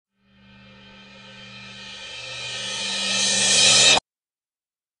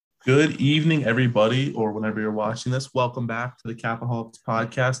Good evening, everybody, or whenever you're watching this. Welcome back to the Capaholics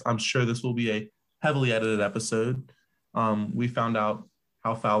podcast. I'm sure this will be a heavily edited episode. We found out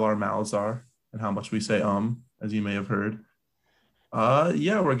how foul our mouths are and how much we say as you may have heard.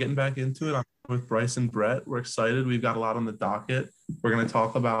 Yeah, we're getting back into it. I'm with Bryce and Brett. We're excited. We've got a lot on the docket. We're going to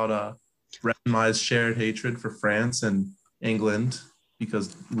talk about Brett and my shared hatred for France and England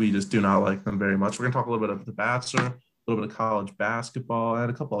because we just do not like them very much. We're going to talk a little bit of The Bachelor, a little bit of college basketball, and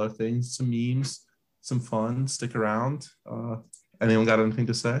a couple other things, some memes, some fun. Stick around. Anyone got anything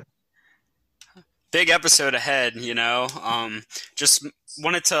to say? Big episode ahead, Just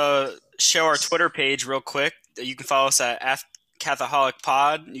wanted to show our Twitter page real quick. You can follow us at Catholic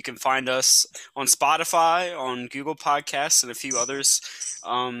Pod. You can find us on Spotify, on Google Podcasts, and a few others.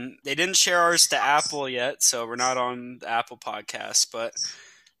 They didn't share ours to Apple yet, so we're not on the Apple Podcast, but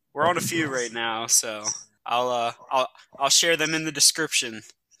we're on a few right now. So I'll share them in the description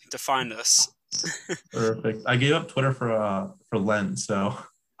to find us. Perfect. I gave up Twitter for Lent, so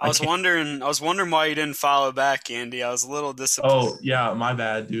I I was can't. wondering, I was wondering why you didn't follow back, Andy. I was a little disappointed. Oh yeah, my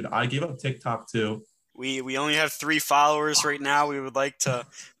bad, dude. I gave up TikTok too. We only have 3 followers right now. We would like to.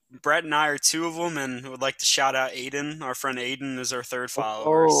 Brett and I are two of them, and would like to shout out Aiden. Our friend Aiden is our third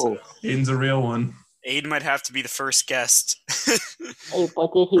follower. So Oh, Aiden's a real one. Aiden might have to be the first guest. hey,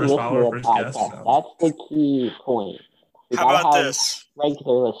 but did he First listen follower, to the first guest. podcast? That's the key point. We How gotta about have this?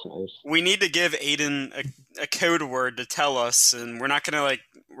 regular listeners. We need to give Aiden a code word to tell us, and we're not gonna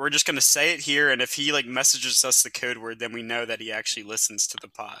we're just gonna say it here. And if he messages us the code word, then we know that he actually listens to the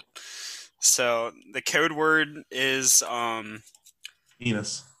pod. So the code word is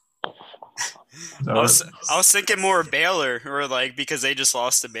Penis. I was thinking more Baylor, or because they just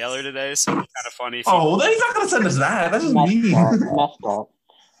lost to Baylor today, so it'd be kind of funny. If Oh, well, then he's not gonna send us that. That's just Messed mean. up. Messed up.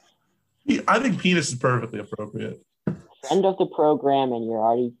 I think penis is perfectly appropriate. Friend of the program, and you're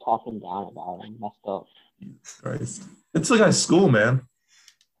already talking down about him. Messed up. Christ. It's like a school, man.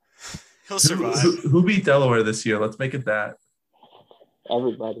 He'll survive. Who beat Delaware this year? Let's make it that.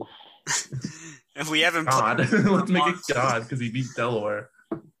 Everybody. If we haven't God. played Let's make it God because he beat Delaware.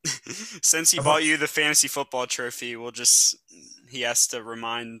 since he bought you the fantasy football trophy, he has to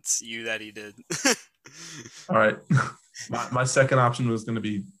remind you that he did. All right. My second option was going to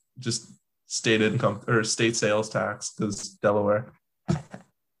be just state income or state sales tax because Delaware.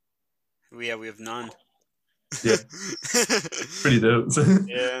 We have none. Yeah. Pretty dope.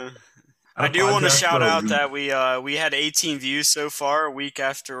 Yeah. I do want to shout out that we had 18 views so far, a week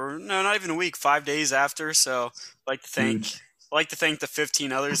after. No, not even a week, 5 days after. So I'd like to thank the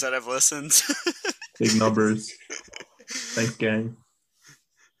 15 others that have listened. Big numbers. Thanks, gang.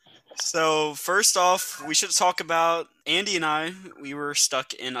 So first off, we should talk about Andy and I. We were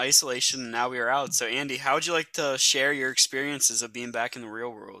stuck in isolation, and now we are out. So Andy, how would you like to share your experiences of being back in the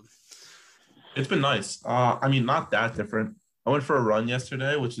real world? It's been nice. I mean, not that different. I went for a run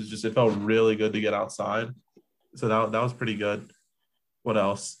yesterday, which is just, it felt really good to get outside. So that was pretty good. What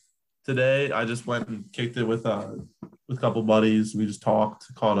else? Today, I just went and kicked it with a couple buddies. We just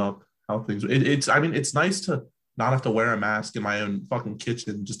talked, caught up, how things. It's nice to not have to wear a mask in my own fucking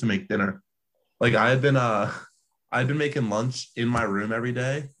kitchen just to make dinner. Like I'd been making lunch in my room every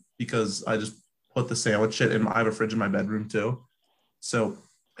day because I just put the sandwich shit in. I have a fridge in my bedroom too. So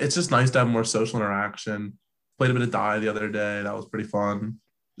it's just nice to have more social interaction. Played a bit of die the other day. That was pretty fun.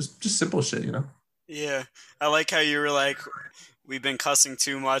 Just simple shit, you know? Yeah, I like how you were like, we've been cussing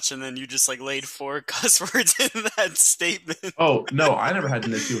too much, and then you just laid 4 cuss words in that statement. Oh, no, I never had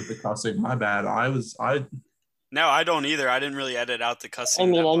an issue with the cussing. My bad. No, I don't either. I didn't really edit out the cussing. I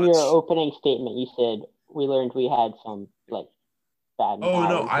mean, that in much. your opening statement, you said we learned we had some bad. Oh,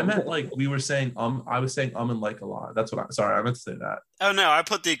 no, I meant we were saying, I was saying and like a lot. That's what sorry, I meant to say that. Oh, no, I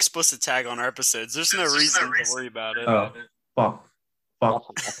put the explicit tag on our episodes. There's no reason to worry about it. Oh, fuck.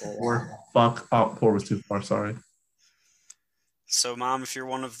 Fuck. Oh, poor was too far. Sorry. So, Mom, if you're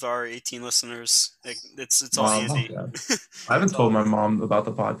one of our 18 listeners, it's all Mom, Andy. I haven't told my mom about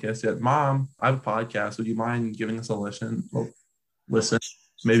the podcast yet. Mom, I have a podcast. Would you mind giving us a listen? Well, listen,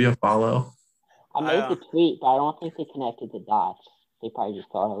 maybe a follow. I made the tweet, but I don't think they connected the dots. They probably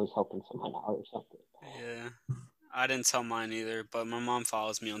just thought I was helping someone out or something. Yeah, I didn't tell mine either, but my mom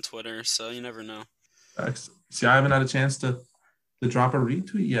follows me on Twitter, so you never know. See, I haven't had a chance to drop a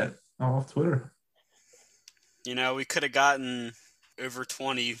retweet yet off Twitter. You know, we could have gotten over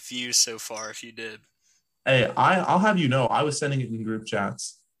 20 views so far if you did. Hey, I'll have you know, I was sending it in group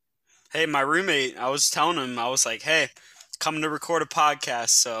chats. Hey, my roommate, I was telling him, I was like, hey, coming to record a podcast,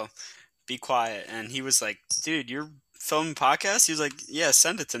 so be quiet. And he was like, dude, you're filming podcasts? He was like, yeah,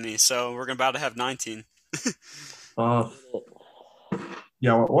 send it to me. So we're about to have 19.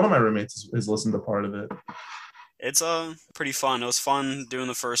 Yeah, one of my roommates has listened to part of it. It's pretty fun. It was fun doing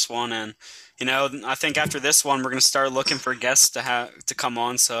the first one, and I think after this one, we're gonna start looking for guests to come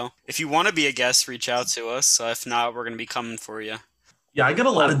on. So if you want to be a guest, reach out to us. If not, we're gonna be coming for you. Yeah, I get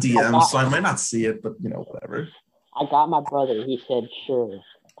a lot of Hey, DMs, so I might not see it, but whatever. I got my brother. He said sure.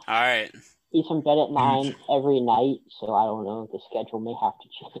 All right. He's in bed at 9 Huge. every night, so I don't know. The schedule may have to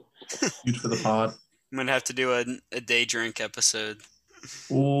change. Huge for the pod. I'm gonna have to do a day drink episode.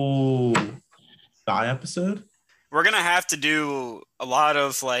 Ooh, die episode. We're gonna have to do a lot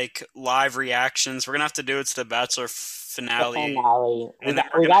of like live reactions. We're gonna have to do it to the Bachelor finale. The finale.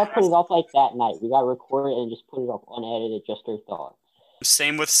 We gotta put it up like that night. We gotta record it and just put it up unedited, just our thoughts.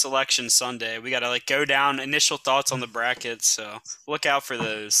 Same with Selection Sunday. We gotta like go down initial thoughts on the brackets. So look out for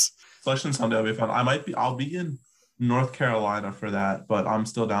those. Selection Sunday will be fun. I'll be in North Carolina for that, but I'm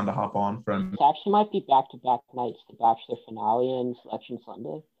still down to hop on from. It actually might be back-to-back nights, the Bachelor finale and Selection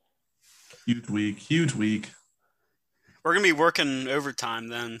Sunday. Huge week. We're gonna be working overtime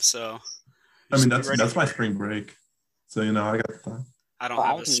then, so. I mean, that's my spring break, so I got the time. I don't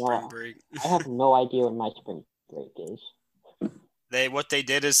have a spring break. I have no idea what my spring break is. What they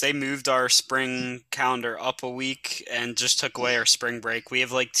did is they moved our spring calendar up a week and just took away our spring break. We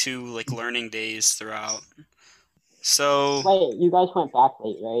have like 2 like learning days throughout. So wait, you guys went back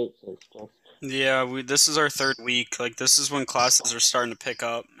late, right? So it's just this is our 3rd week. Like this is when classes are starting to pick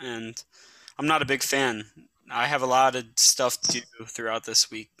up, and I'm not a big fan. I have a lot of stuff to do throughout this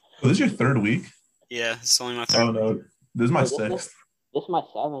week. Oh, this is your 3rd week? Yeah, it's only my 3rd. Oh no, this is my 6th. This is my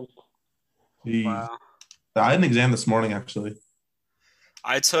 7th. Jeez. Wow. I had an exam this morning actually.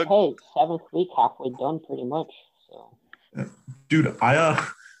 I took 7th week, halfway done pretty much. So, dude,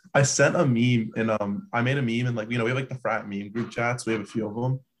 I sent a meme and I made a meme and we have like the frat meme group chats. We have a few of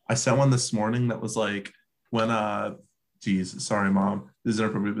them. I sent one this morning that was like when geez, sorry mom, this is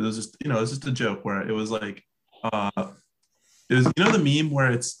inappropriate, but it was just it's just a joke where it was like it was the meme where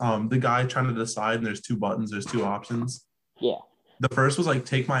it's the guy trying to decide and there's 2 buttons, there's 2 options. Yeah. The first was like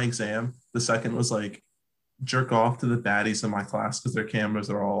take my exam. The second was like jerk off to the baddies in my class because their cameras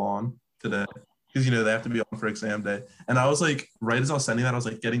are all on today because they have to be on for exam day. And I was like, right as I was sending that, I was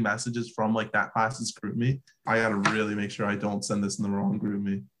like getting messages from like that class's group me. I gotta really make sure I don't send this in the wrong group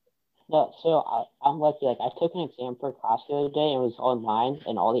me. No, so I'm lucky. Like I took an exam for a class the other day and it was online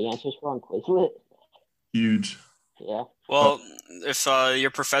and all the answers were on Quizlet. Huge. Yeah. Well, if your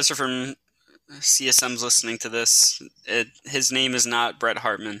professor from CSM's listening to this, his name is not Brett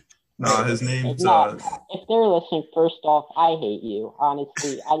Hartman. No, his name's If they're listening, first off, I hate you.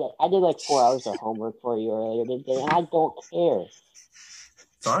 Honestly, I did like 4 hours of homework for you earlier today, and I don't care.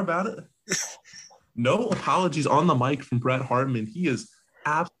 Sorry about it. No apologies on the mic from Brett Hartman. He is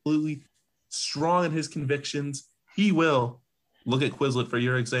absolutely strong in his convictions. He will look at Quizlet for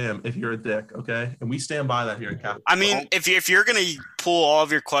your exam if you're a dick, okay? And we stand by that here at Catholic. I mean, if you're going to pull all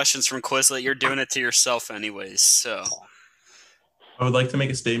of your questions from Quizlet, you're doing it to yourself anyways, so. I would like to make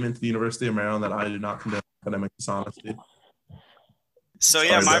a statement to the University of Maryland that I do not condone academic dishonesty. So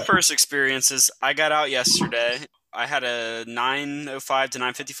yeah, my first experience is I got out yesterday. I had a 9:05 to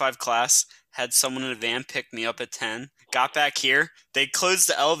 9:55 class. Had someone in a van pick me up at 10. Got back here. They closed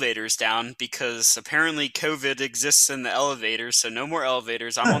the elevators down because apparently COVID exists in the elevators, so no more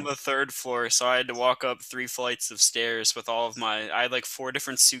elevators. I'm on the 3rd floor, so I had to walk up 3 flights of stairs with all of I had like 4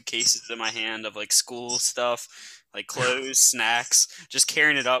 different suitcases in my hand of like school stuff, like clothes, snacks, just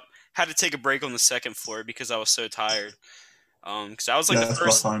carrying it up. Had to take a break on the 2nd floor because I was so tired. Because that was like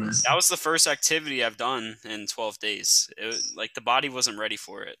that was the first activity I've done in 12 days. Like the body wasn't ready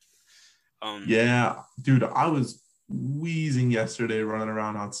for it. Yeah, dude, I was wheezing yesterday running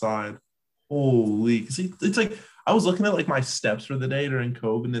around outside. Holy, see, it's like I was looking at like my steps for the day during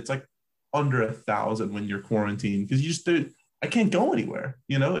COVID, and it's like under 1,000 when you're quarantined because I can't go anywhere.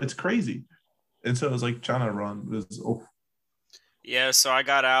 It's crazy. And so I was like trying to run. Yeah, so I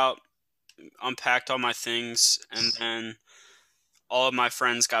got out, unpacked all my things, and then all of my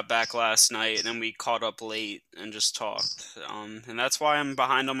friends got back last night, and then we caught up late and just talked. And that's why I'm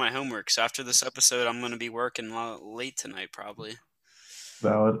behind on my homework. So after this episode, I'm going to be working late tonight, probably.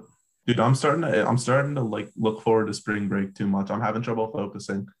 Valid, dude. I'm starting to like look forward to spring break too much. I'm having trouble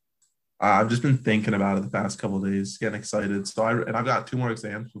focusing. I've just been thinking about it the past couple of days, getting excited. So I've got 2 more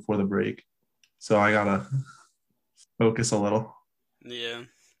exams before the break, so I gotta focus a little. Yeah.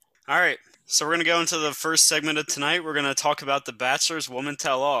 All right. So we're going to go into the first segment of tonight. We're going to talk about The Bachelor's Woman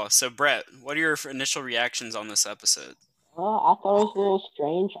Tell All. So, Brett, what are your initial reactions on this episode? I thought it was a little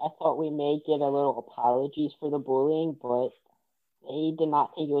strange. I thought we may get a little apologies for the bullying, but they did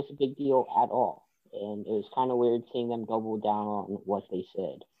not think it was a big deal at all. and it was kind of weird seeing them double down on what they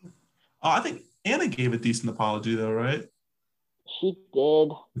said. I think Anna gave a decent apology though, right? She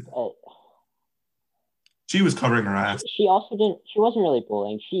did. She was covering her ass. She also didn't. She wasn't really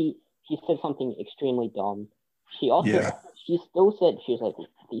bullying. She said something extremely dumb. She still said she was like,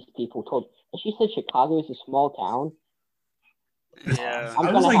 these people told, and she said Chicago is a small town. Yeah.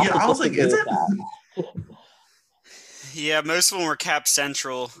 I was like, is it? Yeah, most of them were Cap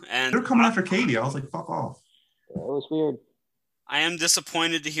Central, and they're coming after Katie. I was like, fuck off. It was weird. I am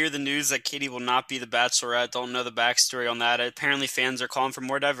disappointed to hear the news that Katie will not be the Bachelorette. Don't know the backstory on that. Apparently, fans are calling for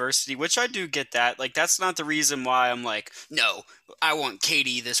more diversity, which I do get that. Like, that's not the reason why I'm like, no, I want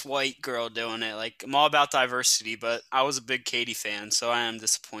Katie, this white girl, doing it. Like, I'm all about diversity, but I was a big Katie fan, so I am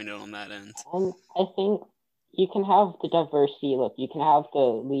disappointed on that end. And I think you can have the diversity. Look, you can have the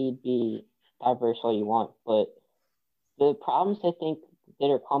lead be diverse all you want, but the problems I think that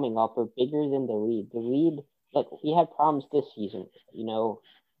are coming up are bigger than the lead. The lead. Look, we had problems this season,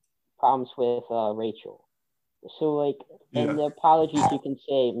 problems with Rachel. So, and the apologies you can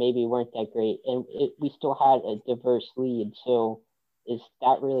say maybe weren't that great, and we still had a diverse lead. So, is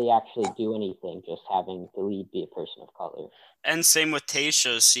that really actually do anything, just having the lead be a person of color? And same with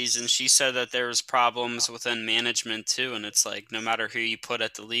Tayshia's season. She said that there was problems within management, too, and it's like, no matter who you put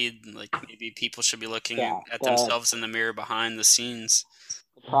at the lead, like, maybe people should be looking at themselves in the mirror behind the scenes.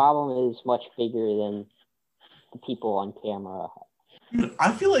 The problem is much bigger than the people on camera.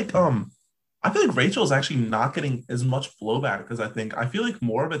 I feel like Rachel is actually not getting as much blowback because I feel like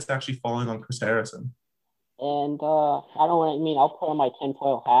more of it's actually falling on Chris Harrison. And I'll put on my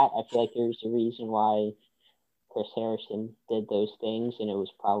tinfoil hat. I feel like there's a reason why Chris Harrison did those things, and it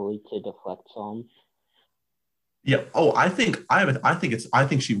was probably to deflect some. Yeah. Oh, I think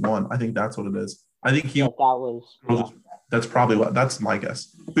she won. I think that's what it is. I think that's probably that's my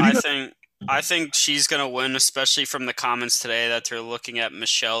guess. I think she's gonna win, especially from the comments today that they're looking at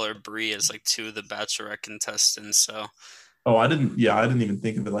Michelle or Brie as like two of the Bachelorette contestants. So, I didn't even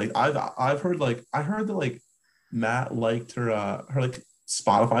think of it. Like I've heard that Matt liked her like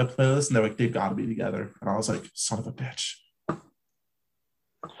Spotify playlist, and they're like they've got to be together, and I was like, son of a bitch.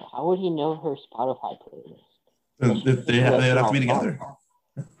 How would he know her Spotify playlist? They'd have to be together.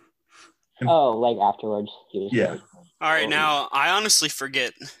 Like afterwards. Yeah. All right, now I honestly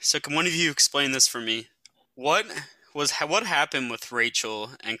forget. So can one of you explain this for me? What happened with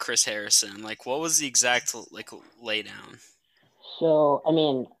Rachel and Chris Harrison? Like, what was the exact laydown? So,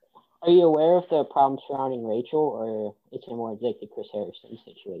 are you aware of the problem surrounding Rachel, or it's more like the Chris Harrison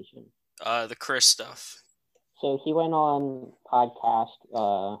situation? The Chris stuff. So he went on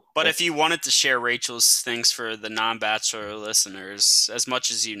podcast. But if you wanted to share Rachel's things for the non-Bachelor listeners, as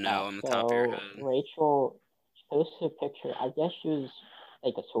much as you know on the top of your head. Rachel posted a picture. I guess she was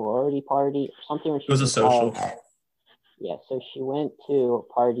like a sorority party or something. When she was a social. Yeah, so she went to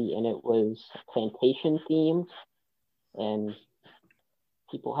a party and it was plantation themed, and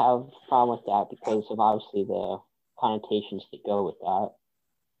people have a problem with that because of obviously the connotations that go with that.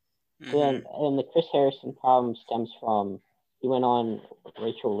 Mm-hmm. And the Chris Harrison problem stems from he went on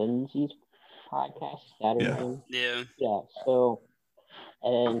Rachel Lindsay's podcast. Is that her name? Yeah. Yeah. So,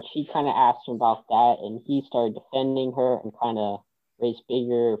 and she kind of asked him about that, and he started defending her and kind of raised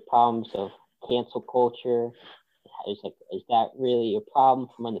bigger problems of cancel culture. I was like, is that really a problem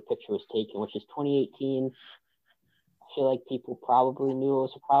from when the picture was taken, which is 2018? I feel like people probably knew it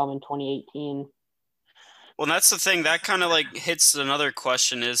was a problem in 2018. Well, that's the thing. That kind of hits another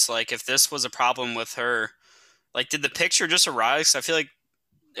question is if this was a problem with her, did the picture just arise? I feel like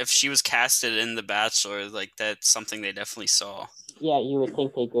if she was casted in The Bachelor, that's something they definitely saw. Yeah, you would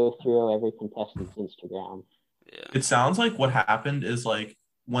think they go through every contestant's Instagram. Yeah. It sounds like what happened is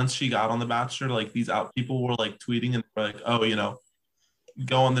once she got on The Bachelor, these out people were tweeting and were oh,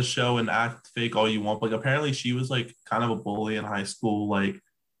 go on the show and act fake all you want. But apparently she was kind of a bully in high school,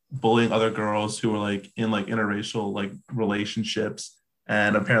 bullying other girls who were in interracial relationships,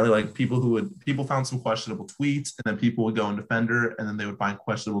 and apparently people found some questionable tweets, and then people would go and defend her, and then they would find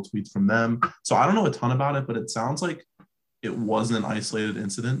questionable tweets from them. So I don't know a ton about it, but it sounds like it wasn't an isolated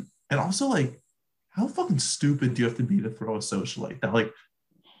incident. And also how fucking stupid do you have to be to throw a social like that?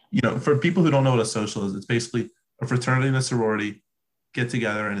 For people who don't know what a social is, it's basically a fraternity and a sorority get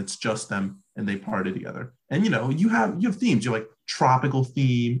together, and it's just them, and they party together. And you have themes. You have tropical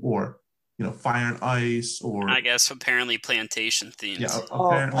theme, or fire and ice, or I guess apparently plantation themes. Yeah,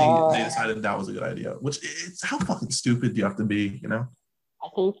 apparently they decided that was a good idea. Which it's how fucking stupid do you have to be? I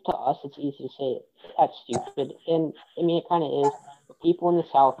think to us it's easy to say that's stupid, and it kind of is. But people in the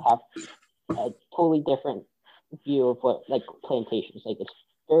South have a totally different view of what plantations. It's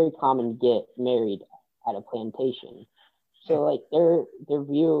very common to get married at a plantation. So like their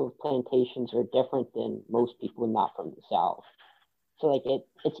view of plantations are different than most people not from the South. So like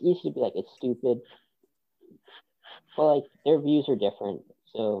it's easy to be like it's stupid, but like their views are different.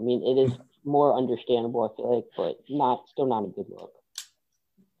 So I mean it is more understandable, I feel like, but still not a good look.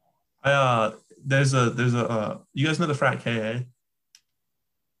 There's a you guys know the frat KA?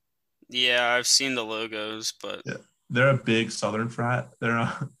 Yeah, I've seen the logos, but Yeah, they're a big Southern frat.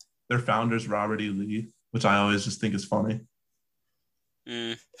 Their founder's Robert E. Lee, which I always just think is funny.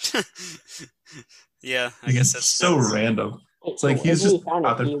 Yeah, I guess that's so random. Wait, It's so like he's just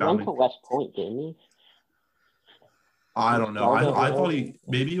out there he went founding. to West Point, didn't he? I don't know. I thought he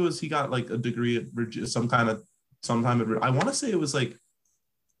maybe he got like a degree at Virginia, sometime at I want to say it was like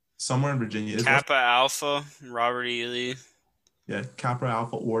somewhere in Virginia. Kappa Alpha, Robert E. Lee. Yeah, Kappa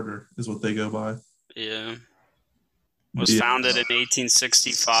Alpha Order is what they go by. Yeah. Was founded in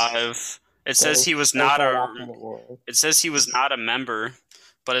 1865. It says he was not a member,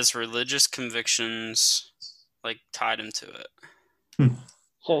 but his religious convictions like tied him to it.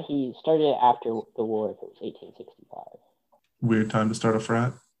 So he started it after the war if it was 1865. Weird time to start a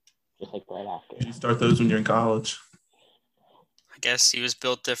frat. Just like right after. You start those when you're in college. I guess he was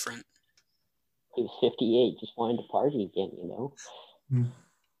built different. He was 58, just wanted to party again, you know?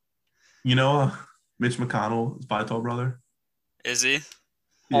 You know, Mitch McConnell's Vital brother? Is he?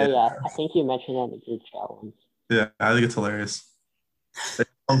 Oh, yeah. I think you mentioned that in the group chat once. Yeah, I think it's hilarious. They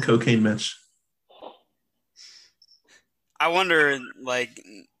call him Cocaine Mitch. I wonder, like,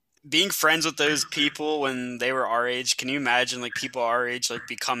 being friends with those people when they were our age, can you imagine, like, people our age, like,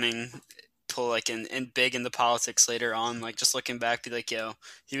 becoming like in big into politics later on, like, just looking back, be like, yo,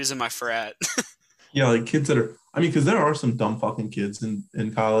 he was in my frat. Yeah, like, kids that are, I mean, because there are some dumb fucking kids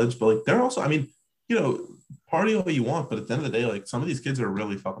in college, but, like, they're also, I mean, you know, party all you want, but at the end of the day, like, some of these kids are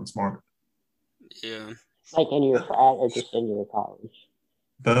really fucking smart. Yeah. Like in your frat or just in your college?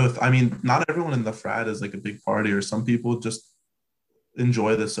 Both. I mean, not everyone in the frat is like a big party, or some people just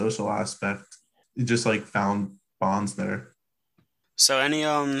enjoy the social aspect. You just like found bonds there. So any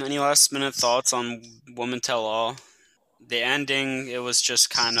last minute thoughts on Women Tell All? The ending, it was just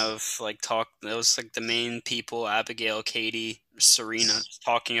kind of like it was like the main people, Abigail, Katie, Serena,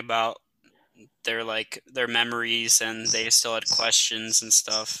 talking about their memories, and they still had questions and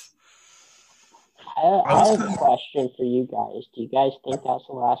stuff. I have a question for you guys. Do you guys think that's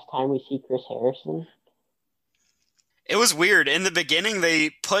the last time we see Chris Harrison? It was weird. In the beginning,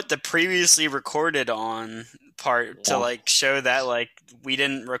 they put the previously recorded on part to like show that like we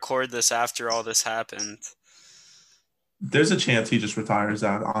didn't record this after all this happened. There's a chance he just retires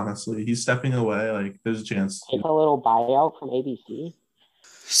out, honestly. He's stepping away. Like, there's a chance. Take a little buyout from ABC?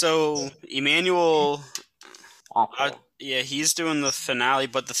 So, Emmanuel... Gotcha. Yeah, he's doing the finale,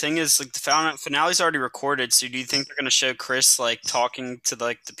 but the thing is, like, the finale's already recorded, so do you think they're going to show Chris, like, talking to,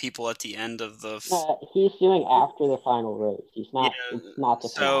 like, the people at the end of the... he's doing after the final rose. He's not, it's not the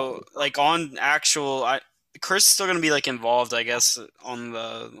finale. So, like, on actual... Chris is still going to be, like, involved, I guess, on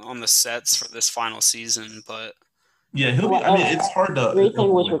the sets for this final season, but... Yeah, he'll be... I mean, it's hard to... Everything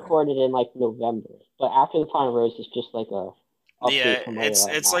was recorded in, like, November, but after the final rose, it's just, like, a... Yeah,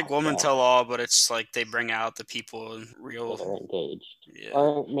 it's like Women Tell All, but it's like they bring out the people real that are engaged. Yeah.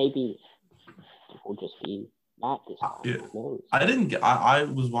 Or maybe it will just be not this time. Yeah. I didn't get. I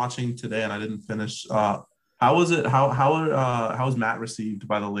was watching today and I didn't finish. How was it? How was Matt received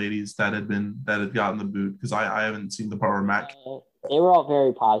by the ladies that had gotten the boot? Because I haven't seen the part where Matt. They were all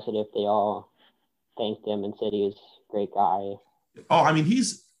very positive. They all thanked him and said he was a great guy. Oh, I mean,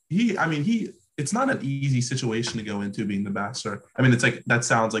 it's not an easy situation to go into being the bachelor. I mean, it's like, that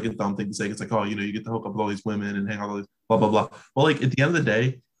sounds like a dumb thing to say. It's like, oh, you know, you get to hook up with all these women and hang out with all these blah, blah, blah. Well, like, at the end of the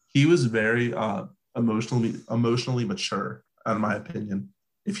day, he was very emotionally mature, in my opinion.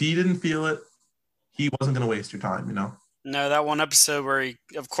 If he didn't feel it, he wasn't going to waste your time, you know? No, that one episode where he,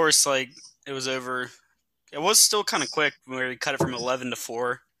 of course, like, it was over. It was still kind of quick where he cut it from 11 to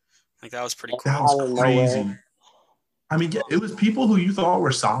 4. Like, that was pretty cool. That was crazy. I mean, yeah, it was people who you thought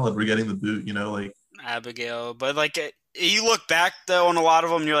were solid were getting the boot, you know, like Abigail. But like, you look back though on a lot of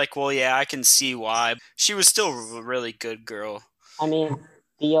them, you're like, well, yeah, I can see why. She was still a really good girl. I mean,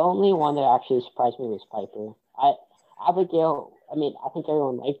 the only one that actually surprised me was Piper. Abigail. I mean, I think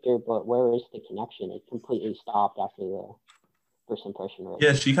everyone liked her, but where is the connection? It completely stopped after the first impression. Right?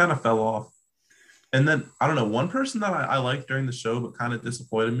 Yeah, she kind of fell off. And then I don't know. One person that I liked during the show, but kind of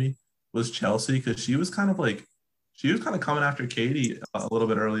disappointed me, was Chelsea, because she was kind of coming after Katie a little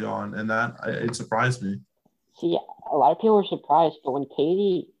bit early on, and it surprised me. See, a lot of people were surprised, but when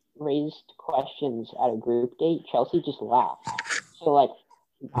Katie raised questions at a group date, Chelsea just laughed. So, like,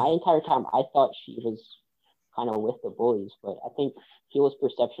 my entire time, I thought she was kind of with the bullies, but I think people's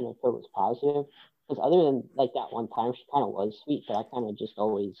perception of her was positive. Because other than like that one time, she kind of was sweet, but I kind of just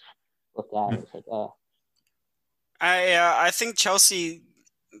always looked at it as like, I think Chelsea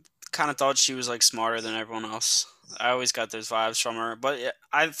kind of thought she was like smarter than everyone else. I always got those vibes from her, but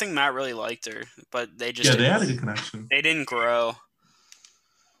I think Matt really liked her, but they just they had a good connection. They didn't grow.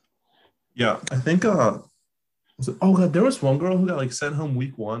 Yeah, I think oh god, there was one girl who got like sent home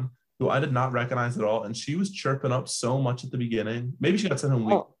week 1 who I did not recognize at all, and she was chirping up so much at the beginning. Maybe she got sent home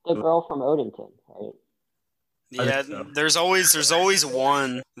week. oh, the girl from Odenton, right? Yeah, so. there's always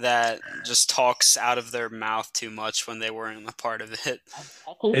one that just talks out of their mouth too much when they weren't a part of it.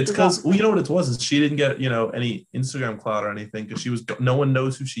 I think It's because you know what it was is she didn't get any Instagram clout or anything because no one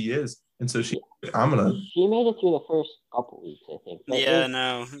knows who she is, and so she made it through the first couple weeks, I think. But yeah,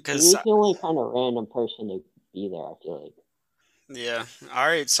 no, because she's the only kind of random person to be there, I feel like. Yeah. All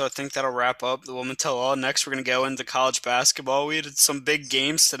right. So I think that'll wrap up the Women Tell All. Next, we're going to go into college basketball. We had some big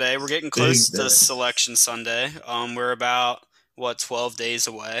games today. We're getting close to Selection Sunday. We're about, 12 days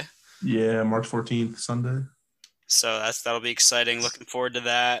away. Yeah, March 14th, Sunday. So that'll be exciting. Looking forward to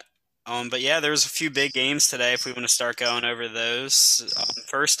that. But yeah, there's a few big games today if we want to start going over those.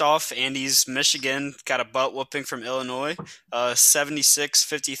 First off, Andy's Michigan got a butt whooping from Illinois,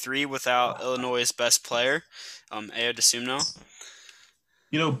 76-53 without Illinois' best player, Ayo Dosunmu.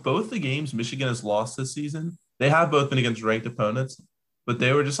 Both the games Michigan has lost this season, they have both been against ranked opponents, but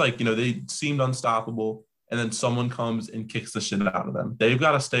they were just like, they seemed unstoppable, and then someone comes and kicks the shit out of them. They've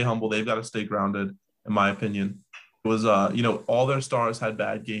got to stay humble. They've got to stay grounded, in my opinion. It was, all their stars had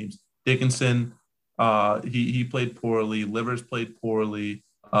bad games. Dickinson, he played poorly. Livers played poorly.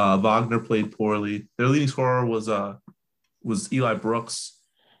 Wagner played poorly. Their leading scorer was Eli Brooks,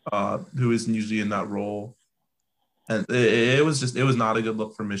 who isn't usually in that role. And it was not a good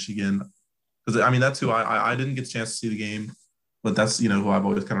look for Michigan because that's who I didn't get a chance to see the game, but that's who I've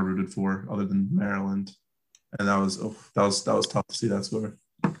always kind of rooted for other than Maryland, and that was tough to see that score.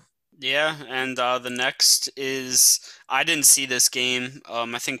 Yeah, and the next is I didn't see this game.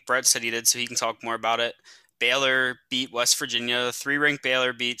 I think Brett said he did, so he can talk more about it. Baylor beat West Virginia. 3-ranked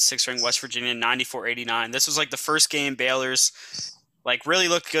Baylor beat 6-ranked West Virginia 94-89. This was like the first game Baylor's really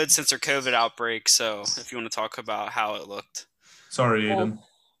looked good since their COVID outbreak. So if you want to talk about how it looked. Sorry, Aiden.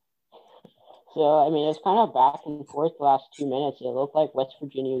 So, it's kind of back and forth the last 2 minutes. It looked like West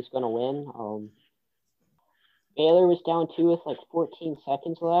Virginia was going to win. Baylor was down 2 with 14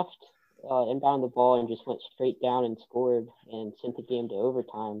 seconds left. Inbound the ball and just went straight down and scored and sent the game to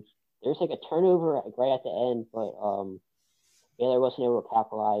overtime. There was a turnover right at the end, but Baylor wasn't able to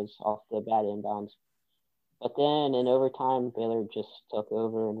capitalize off the bad inbounds. But then in overtime, Baylor just took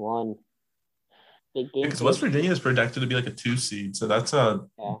over and won. Big game. Because West Virginia is projected to be a 2 seed, so that's a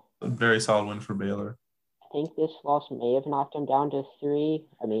very solid win for Baylor. I think this loss may have knocked them down to 3.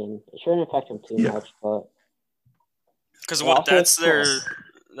 It shouldn't affect them too much, but because that's their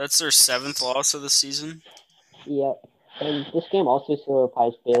 7th loss of the season. Yeah, and this game also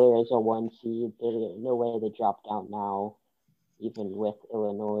solidifies Baylor as a 1 seed. There's no way they drop down now, even with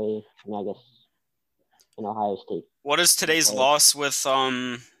Illinois, and I guess in Ohio State. What does today's loss with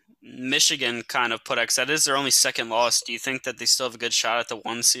Michigan kind of put X? That is their only 2nd loss. Do you think that they still have a good shot at the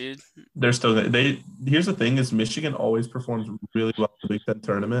 1 seed? They're still here's the thing: is Michigan always performs really well in the Big Ten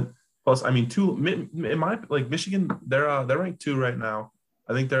tournament. Plus, Michigan, they're ranked 2 right now.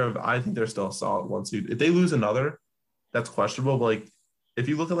 I think they're still a solid 1 seed. If they lose another, that's questionable. But if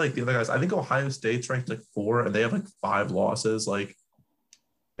you look at the other guys, I think Ohio State's ranked 4, and they have 5 losses.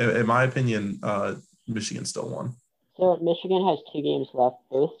 In my opinion, Michigan still won. So Michigan has 2 games left,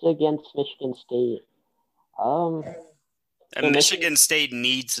 both against Michigan State. And Michigan State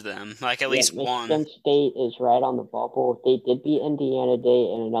needs them, at least one. Michigan State is right on the bubble. They did beat Indiana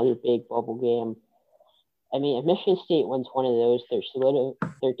today in another big bubble game. If Michigan State wins one of those, they're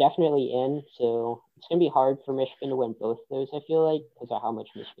definitely in. So it's going to be hard for Michigan to win both of those, I feel like, because of how much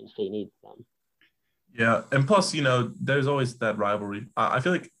Michigan State needs them. Yeah, and plus, there's always that rivalry. I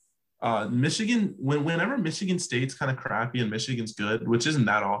feel like Michigan, whenever Michigan State's kind of crappy and Michigan's good, which isn't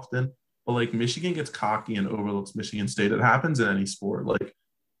that often, but Michigan gets cocky and overlooks Michigan State. It happens in any sport.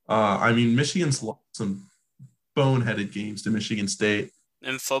 Michigan's lost some boneheaded games to Michigan State.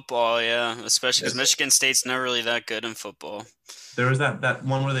 In football, yeah, especially because Michigan State's not really that good in football. There was that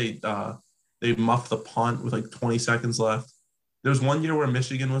one where they muffed the punt with 20 seconds left. There was one year where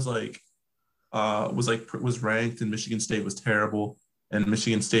Michigan was ranked and Michigan State was terrible, and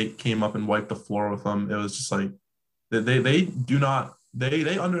Michigan State came up and wiped the floor with them. It was just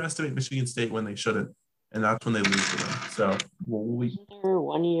they underestimate Michigan State when they shouldn't. and that's when they lose to them. So Isn't there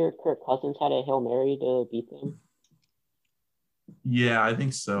 1 year Kirk Cousins had a Hail Mary to beat them? yeah, I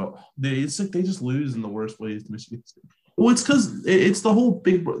think so. It's like they just lose in the worst ways to Michigan State. Well, it's because it's the whole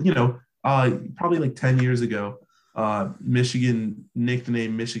big, probably like 10 years ago, Michigan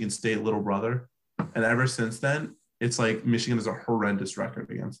nicknamed Michigan State little brother. And ever since then, it's like Michigan has a horrendous record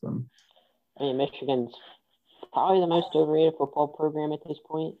against them. I mean, Michigan's probably the most overrated football program at this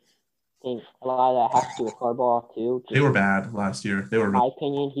point. I think a lot of that has to do with Harbaugh, too. They were bad last year. They were. In my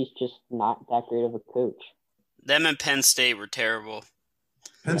opinion, he's just not that great of a coach. Them and Penn State were terrible.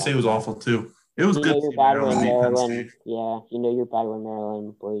 Penn State was awful, too. It was You good know to you're see bad Maryland when beat Penn Maryland, State. yeah, you know you're bad when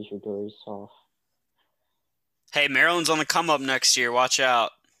Maryland blows your doors off. Hey, Maryland's on the come up next year. Watch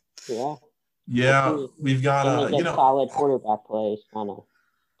out. Yeah. Yeah, we've got They get solid quarterback play, kind of.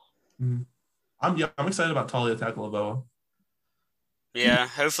 I'm excited about Talia Tagovailoa. Yeah,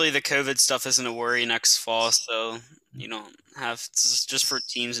 hopefully the COVID stuff isn't a worry next fall, so you don't have just for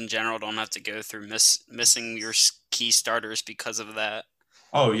teams in general don't have to go through missing your key starters because of that.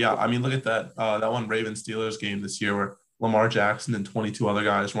 Oh yeah, I mean look at that that one Ravens Steelers game this year where Lamar Jackson and 22 other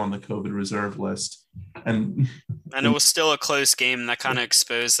guys were on the COVID reserve list, and it was still a close game that kind of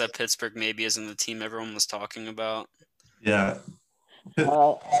exposed that Pittsburgh maybe isn't the team everyone was talking about. Yeah.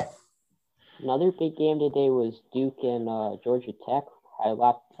 Another big game today was Duke and Georgia Tech. I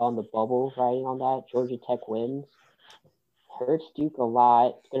left on the bubble writing on that. Georgia Tech wins. Hurts Duke a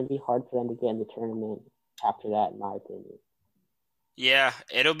lot. It's going to be hard for them to get in the tournament after that, in my opinion. Yeah,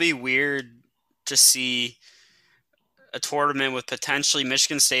 it'll be weird to see a tournament with potentially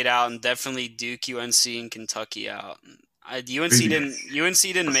Michigan State out and definitely Duke, UNC, and Kentucky out. UNC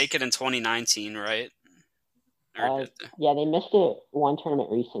didn't make it in 2019, right? Yeah, they missed it one tournament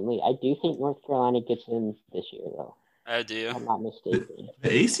recently. I do think North Carolina gets in this year, though. I do. If I'm not mistaken.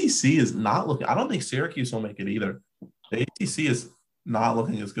 The ACC is not looking. I don't think Syracuse will make it either. The ACC is not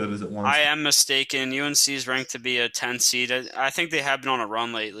looking as good as it once. I am mistaken. UNC is ranked to be a 10 seed. I think they have been on a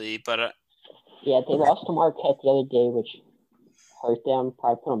run lately, but yeah, they lost to Marquette the other day, which hurt them.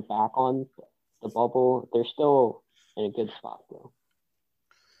 Probably put them back on the bubble. They're still in a good spot, though.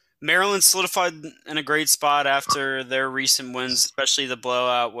 Maryland solidified in a great spot after their recent wins, especially the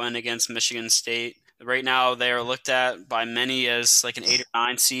blowout win against Michigan State. Right now, they are looked at by many as like an 8 or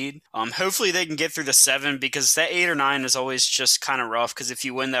 9 seed. Hopefully, they can get through the 7 because that 8 or 9 is always just kind of rough. Because if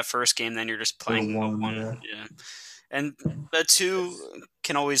you win that first game, then you're just playing one. Yeah. And the 2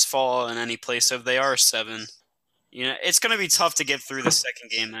 can always fall in any place. So if they are 7, it's going to be tough to get through the second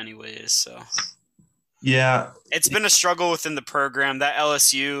game, anyways. So. Yeah. It's been a struggle within the program. That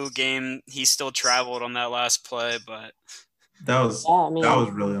LSU game, he still traveled on that last play, but that was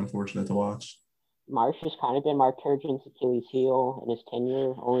really unfortunate to watch. Marsh has kind of been Mark Turgeon's Achilles heel in his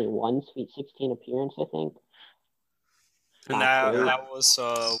tenure. Only one Sweet 16 appearance, I think. And that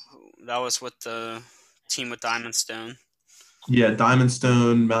was with the team with Diamond Stone. Yeah, Diamond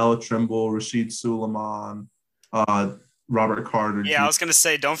Stone, Mel Trimble, Rashid Suleiman, Robert Carter. Yeah, I was gonna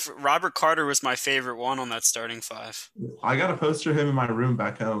say, Robert Carter was my favorite one on that starting 5. I got a poster of him in my room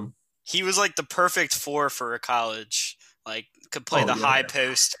back home. He was like the perfect 4 for a college. Like could play high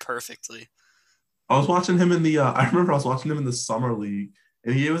post perfectly. I was watching him in the. I remember I was watching him in the summer league,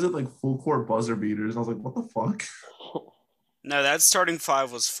 and he was at like full court buzzer beaters. I was like, "What the fuck?" No, that starting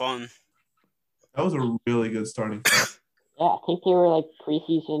 5 was fun. That was a really good starting 5. Yeah, I think they were like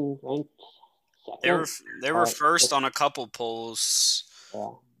preseason ranked second. They were first on a couple polls.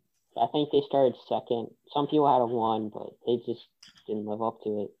 Yeah, I think they started second. Some people had a 1, but they just didn't live up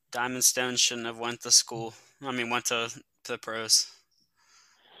to it. Diamond Stone shouldn't have went to school. I mean, went to the pros.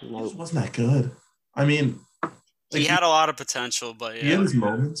 Nope. He just wasn't that good. I mean, he had a lot of potential, but yeah. He had his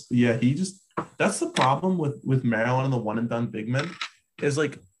moments, but yeah, that's the problem with Maryland and the one and done big men is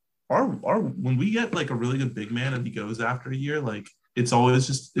like our when we get like a really good big man and he goes after a year, like it's always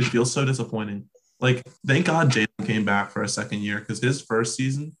just it feels so disappointing. Like thank God Jalen came back for a second year because his first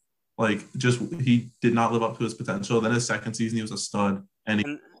season, like just he did not live up to his potential. Then his second season he was a stud,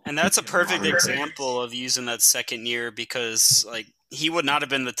 and that's a perfect example of using that second year because like. He would not have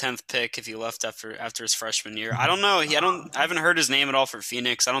been the 10th pick if he left after his freshman year. I don't know. I haven't heard his name at all for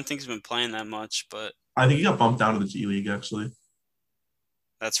Phoenix. I don't think he's been playing that much, but I think he got bumped down to the G League actually.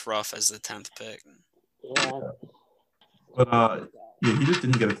 That's rough as the 10th pick. Yeah. But yeah, he just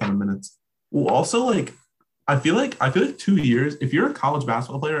didn't get a ton of minutes. Well, also like I feel like 2 years. If you're a college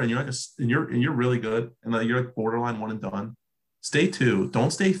basketball player and you're like you're really good and like you're like borderline one and done, stay 2.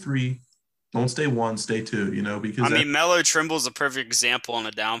 Don't stay 3. Don't stay 1, stay 2, because... I mean, Melo Trimble's a perfect example on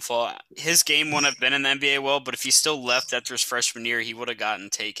a downfall. His game wouldn't have been in the NBA well, but if he still left after his freshman year, he would have gotten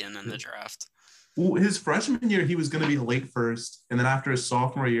taken in the draft. his freshman year, he was going to be a late first, and then after his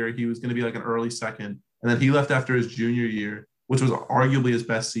sophomore year, he was going to be like an early second, and then he left after his junior year, which was arguably his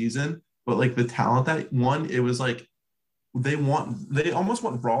best season. But like the talent that one, it was like they almost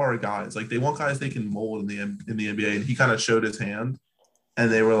want rawer guys, like they want guys they can mold in the NBA, and he kind of showed his hand,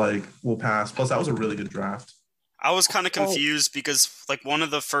 and they were like, "We'll pass." Plus, that was a really good draft. I was kind of confused because like one of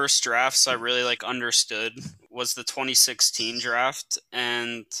the first drafts I really like understood was the 2016 draft,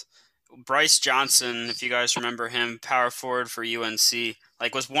 and Bryce Johnson, if you guys remember him, power forward for UNC,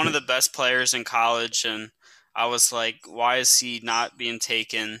 like was one of the best players in college, and I was like, why is he not being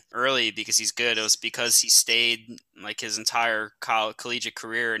taken early because he's good? It was because he stayed like his entire collegiate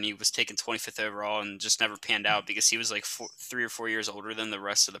career, and he was taken 25th overall and just never panned out because he was like 3 or 4 years older than the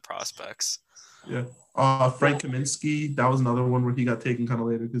rest of the prospects. Yeah. Frank Kaminsky, that was another one where he got taken kind of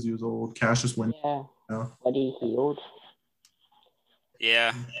later because he was old. Cassius Winston. Yeah. Buddy Hield.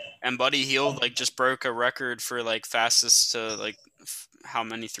 Yeah. And Buddy Hield like just broke a record for like fastest to like how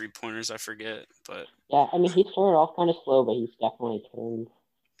many 3-pointers I forget, but yeah, I mean he started off kind of slow, but he's definitely turned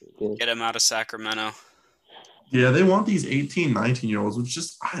pretty good. Get him out of Sacramento. Yeah, they want these 18, 19-year-olds, which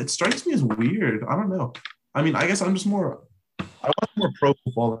just it strikes me as weird. I don't know. I mean, I guess I'm just I watch more pro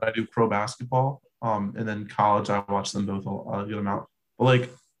football than I do pro basketball. And then college, I watch them both a good amount. But like,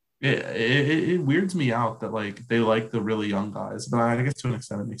 it weirds me out that like they like the really young guys. But I guess to an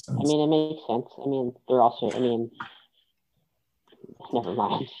extent, it makes sense. I mean, it makes sense. I mean, they're also. I mean, never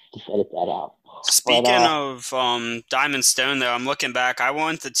mind. Just edit that out. Speaking of Diamond Stone, though, I'm looking back. I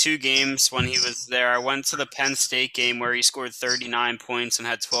went to 2 games when he was there. I went to the Penn State game where he scored 39 points and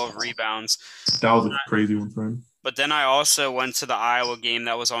had 12 rebounds. That was a crazy one for him. But then I also went to the Iowa game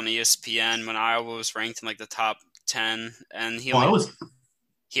that was on ESPN when Iowa was ranked in like the top 10, and he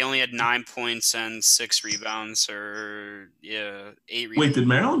only had 9 points and 6 rebounds, or 8 rebounds. Wait, did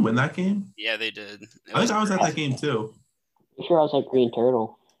Maryland win that game? Yeah, they did. I think I was at that game too. I'm sure I was like Green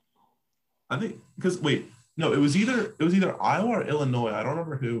Turtle. I think because it was either Iowa or Illinois. I don't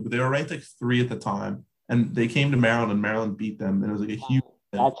remember who, but they were ranked like 3 at the time, and they came to Maryland, and Maryland beat them, and it was like a huge.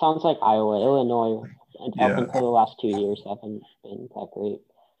 That sounds like Iowa, Illinois. Up until the last 2 years, haven't been that great.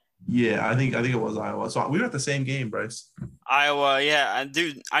 Yeah, I think it was Iowa. So we were at the same game, Bryce. Iowa, yeah,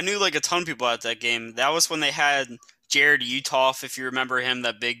 dude. I knew like a ton of people at that game. That was when they had Jared Uthoff, if you remember him,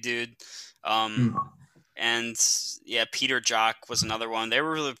 that big dude. And yeah, Peter Jock was another one. They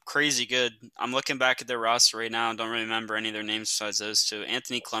were really crazy good. I'm looking back at their roster right now and don't really remember any of their names besides those 2.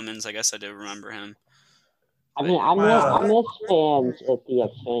 Anthony Clemens, I guess I do remember him. I mean, I miss fans at the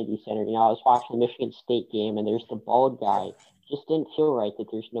Xfinity Center. You know, I was watching the Michigan State game, and there's the bald guy. Just didn't feel right that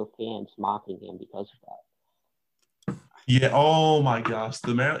there's no fans mocking him because of that. Yeah. Oh my gosh,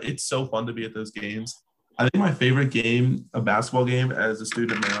 it's so fun to be at those games. I think my favorite game, a basketball game, as a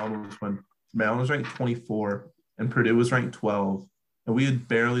student at Maryland was when Maryland was ranked 24 and Purdue was ranked 12, and we had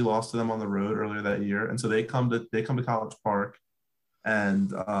barely lost to them on the road earlier that year. And so they come to College Park.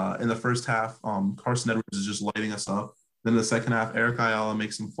 And in the first half, Carson Edwards is just lighting us up. Then in the second half, Eric Ayala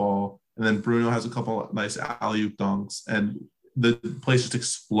makes him fall. And then Bruno has a couple of nice alley-oop dunks. And the place just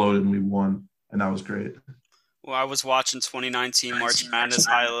exploded and we won. And that was great. Well, I was watching 2019 March Madness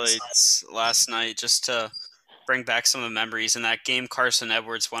highlights last night just to bring back some of the memories. In that game, Carson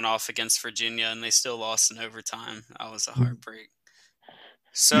Edwards went off against Virginia, and they still lost in overtime. That was a heartbreak.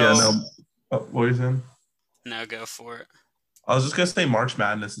 So, yeah, no. What were you saying? No, go for it. I was just going to say March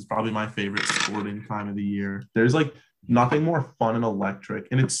Madness is probably my favorite sporting time of the year. There's like nothing more fun and electric.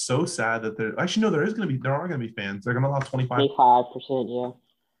 And it's so sad that there are going to be fans. They're going to allow 25%,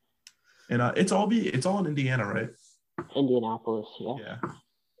 yeah. And it's all in Indiana, right? Indianapolis, yeah.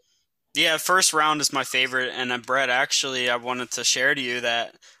 Yeah, first round is my favorite. And Brett, actually, I wanted to share to you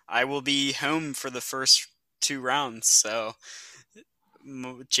that I will be home for the first 2 rounds. So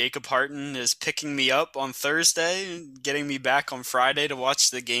Jacob Harton is picking me up on Thursday, getting me back on Friday to watch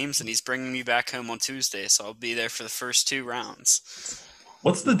the games, and he's bringing me back home on Tuesday. So I'll be there for the first 2 rounds.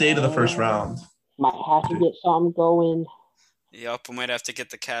 What's the date of the first round? Might have to get something going. Yep, we might have to get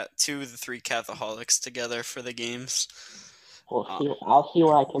the 2 of the 3 Catholics together for the games. I'll see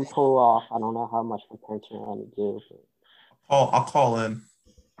what I can pull off. I don't know how much my parents are going to do. But... I'll call in.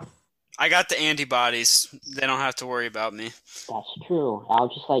 I got the antibodies. They don't have to worry about me. That's true. I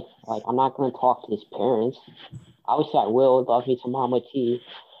was just like I'm not going to talk to his parents. Obviously, I will. Love me some Mama T.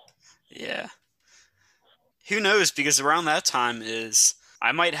 Yeah. Who knows? Because around that time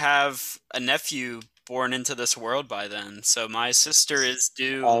I might have a nephew born into this world by then. So my sister is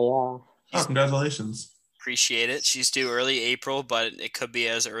due. Oh, yeah. Oh, congratulations. Appreciate it. She's due early April, but it could be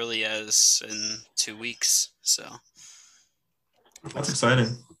as early as in 2 weeks. So that's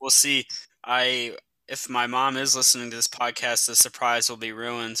exciting. We'll see. if my mom is listening to this podcast, the surprise will be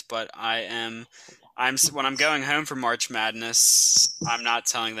ruined. But when I'm going home for March Madness, I'm not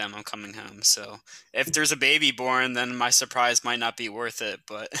telling them I'm coming home. So if there's a baby born, then my surprise might not be worth it.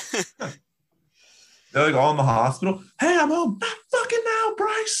 But They're like all in the hospital. Hey, I'm home. Not fucking now,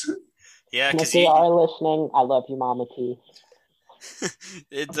 Bryce. yeah, And if because they are listening, I love you, Mama T.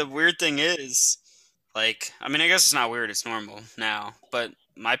 the weird thing is, like, I mean, I guess it's not weird. It's normal now. But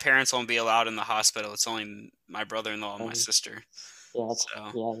my parents won't be allowed in the hospital. It's only my brother-in-law and my sister. Yeah,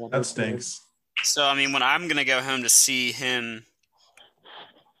 So, That stinks. I mean, when I'm gonna go home to see him,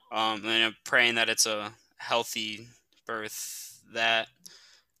 and I'm praying that it's a healthy birth, that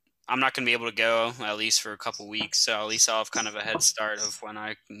I'm not gonna be able to go at least for a couple weeks. So at least I'll have kind of a head start of when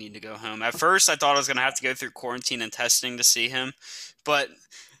I need to go home. At first, I thought I was gonna have to go through quarantine and testing to see him, but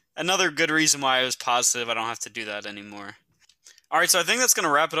another good reason why I was positive I don't have to do that anymore. All right, so I think that's going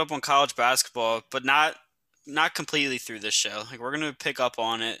to wrap it up on college basketball, but not completely through this show. Like we're going to pick up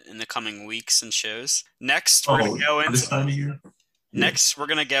on it in the coming weeks and shows. Next, we're going to go into this time of year. Next, we're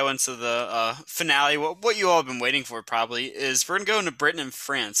going to go into the finale. What you all have been waiting for probably is we're going to go into Britain and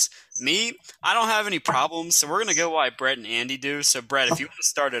France. Me, I don't have any problems, so we're going to go why Brett and Andy do. So Brett, if you want to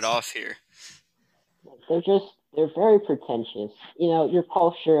start it off here. They're very pretentious. Your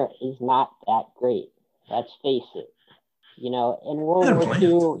culture is not that great. Let's face it. In World War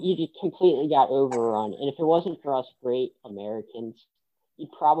II, you just completely got overrun. And if it wasn't for us great Americans, you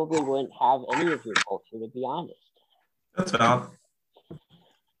probably wouldn't have any of your culture, to be honest. That's valid.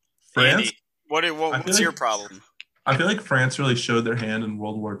 France? Andy, what's your problem? I feel like France really showed their hand in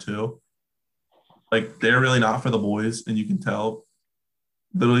World War II. Like, they're really not for the boys, and you can tell.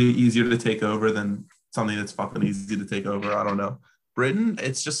 Literally easier to take over than something that's fucking easy to take over. I don't know. Britain,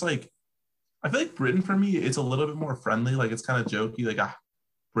 it's just like, I feel like Britain for me, it's a little bit more friendly. Like it's kind of jokey, like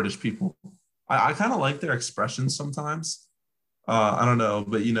British people. I kind of like their expressions sometimes. I don't know,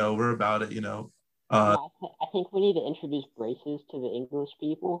 but we're about it. I think we need to introduce braces to the English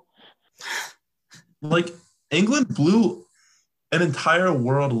people. Like England blew an entire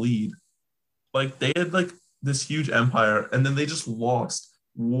world lead. Like they had like this huge empire, and then they just lost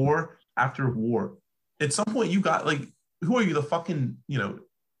war after war. At some point, you got like, who are you? The fucking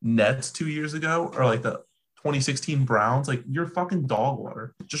Nets 2 years ago, or like the 2016 Browns, like you're fucking dog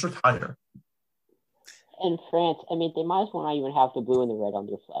water. Just retire. In France, I mean, they might as well not even have the blue and the red on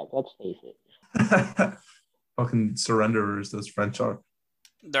their flag. Let's face it. Fucking surrenderers, those French are.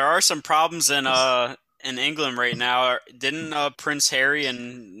 There are some problems in England right now. Didn't Prince Harry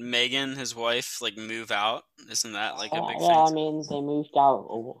and Meghan, his wife, like move out? Isn't that like a big thing? Yeah, I mean, they moved out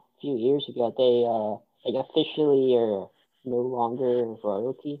a few years ago. They like officially are no longer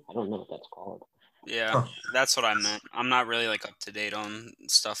royalty. I don't know what that's called. Yeah, that's what I meant. I'm not really like up to date on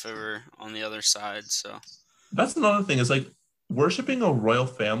stuff over on the other side, so. That's another thing, is like worshiping a royal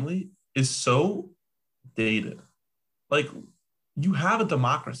family is so dated. Like you have a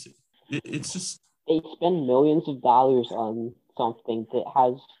democracy. It's just, they spend millions of dollars on something that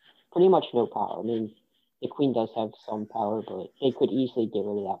has pretty much no power. I mean, the Queen does have some power, but they could easily get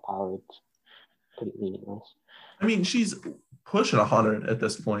rid of that power. It's pretty meaningless. I mean, she's pushing 100 at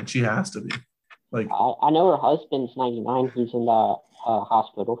this point. She has to be. Like, I know her husband's 99. He's in the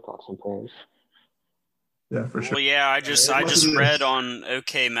hospital. Thoughts and prayers. Yeah, for sure. Well, yeah, I just read on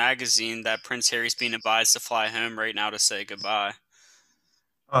OK Magazine that Prince Harry's being advised to fly home right now to say goodbye.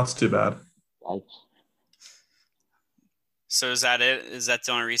 Oh, that's too bad. Yikes. So is that it? Is that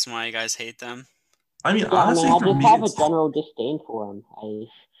the only reason why you guys hate them? I mean, honestly, I just have a general disdain for him.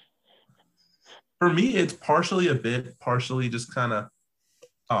 For me, it's partially a bit, partially just kind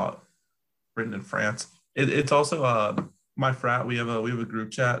of Britain and France. It's also my frat. We have a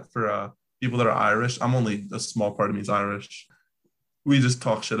group chat for people that are Irish. I'm only a small part of me is Irish. We just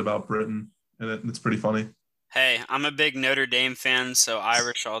talk shit about Britain, and it's pretty funny. Hey, I'm a big Notre Dame fan, so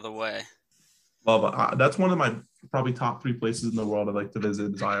Irish all the way. Love it. That's one of my probably top 3 places in the world I'd like to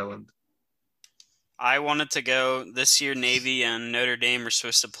visit is Ireland. I wanted to go this year. Navy and Notre Dame are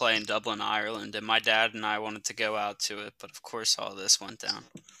supposed to play in Dublin, Ireland, and my dad and I wanted to go out to it, but of course all this went down.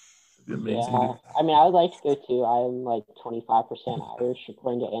 Amazing. Yeah, I mean, I would like to go too. I'm like 25% Irish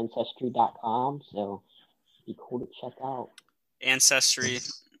according to Ancestry.com, so it'd be cool to check out. Ancestry,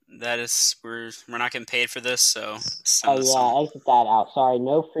 that is, we're not getting paid for this, so. Exit that out. Sorry,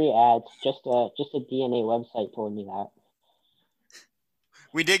 no free ads. Just a DNA website told me that.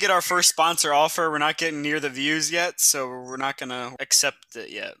 We did get our first sponsor offer. We're not getting near the views yet, so we're not gonna accept it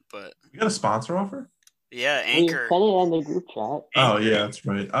yet. But you got a sponsor offer? Yeah, We Anchor. sent it in the group chat. Oh yeah, that's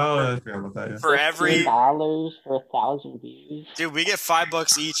right. Oh, I forgot about that. Yeah. For every $15 for 1,000 views. dude, we get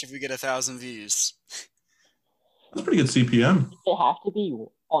 $5 each if we get 1,000 views. That's pretty good CPM. Does it have to be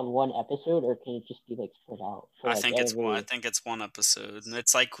on one episode, or can it just be like spread out? For, I like, think it's one. I every... think it's one episode, and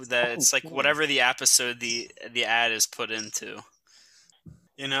it's like that. That's It's like insane. whatever the episode the ad is put into.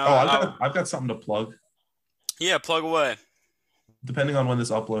 You know. Oh, I've got something to plug. Yeah, plug away. Depending on when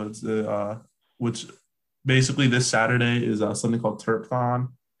this uploads, which basically this Saturday is something called TerpCon.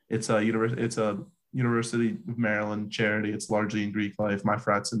 It's a University of Maryland charity. It's largely in Greek life. My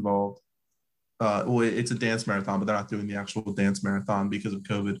frat's involved. Well, it's a dance marathon, but they're not doing the actual dance marathon because of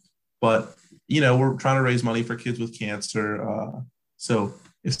COVID. But we're trying to raise money for kids with cancer. So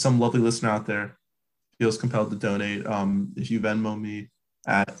if some lovely listener out there feels compelled to donate, if you Venmo me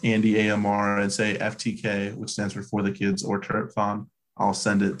at Andy AMR and say FTK, which stands for the kids, or TerpCon, I'll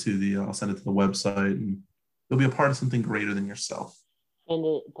send it to the website, and you'll be a part of something greater than yourself. And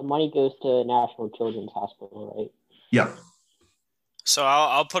the money goes to National Children's Hospital, right? Yeah. So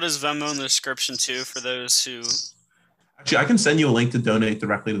I'll put his Venmo in the description too for those who. Actually, I can send you a link to donate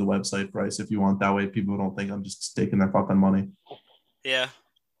directly to the website, Bryce, if you want. That way, people don't think I'm just staking their fucking money. Yeah.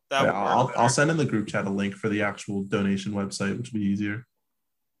 I'll send in the group chat a link for the actual donation website, which will be easier.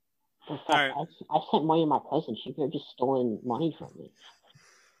 In fact, All right. I sent money to my cousin. She could have just stolen money from me.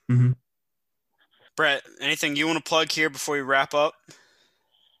 Mm-hmm. Brett, anything you want to plug here before we wrap up?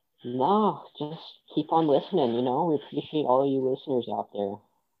 No, just keep on listening. We appreciate all of you listeners out there.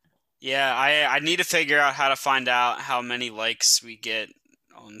 Yeah, I need to figure out how to find out how many likes we get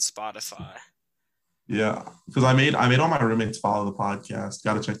on Spotify. Yeah, because I made all my roommates follow the podcast.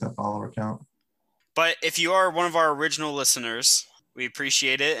 Got to check that follower count. But if you are one of our original listeners, we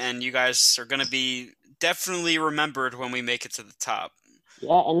appreciate it, and you guys are going to be definitely remembered when we make it to the top.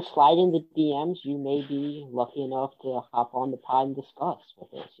 Yeah, and slide in the DMs. You may be lucky enough to hop on the pod and discuss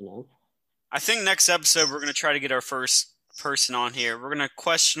with us, I think next episode we're going to try to get our first person on here. We're going to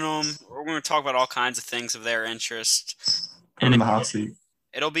question them. We're going to talk about all kinds of things of their interest. Put them in the hot seat.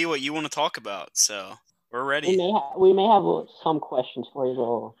 It'll be what you want to talk about, so we're ready. We may have some questions for you,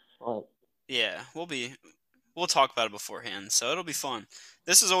 though. But yeah, we'll talk about it beforehand, so it'll be fun.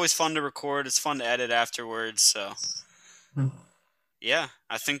 This is always fun to record. It's fun to edit afterwards, so... Yeah,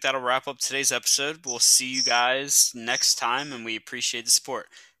 I think that'll wrap up today's episode. We'll see you guys next time, and we appreciate the support.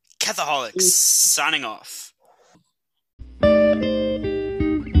 Cathaholics, signing off.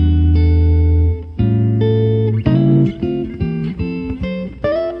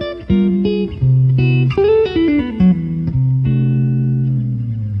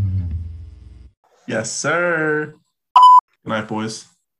 Yes, sir. Good night, boys.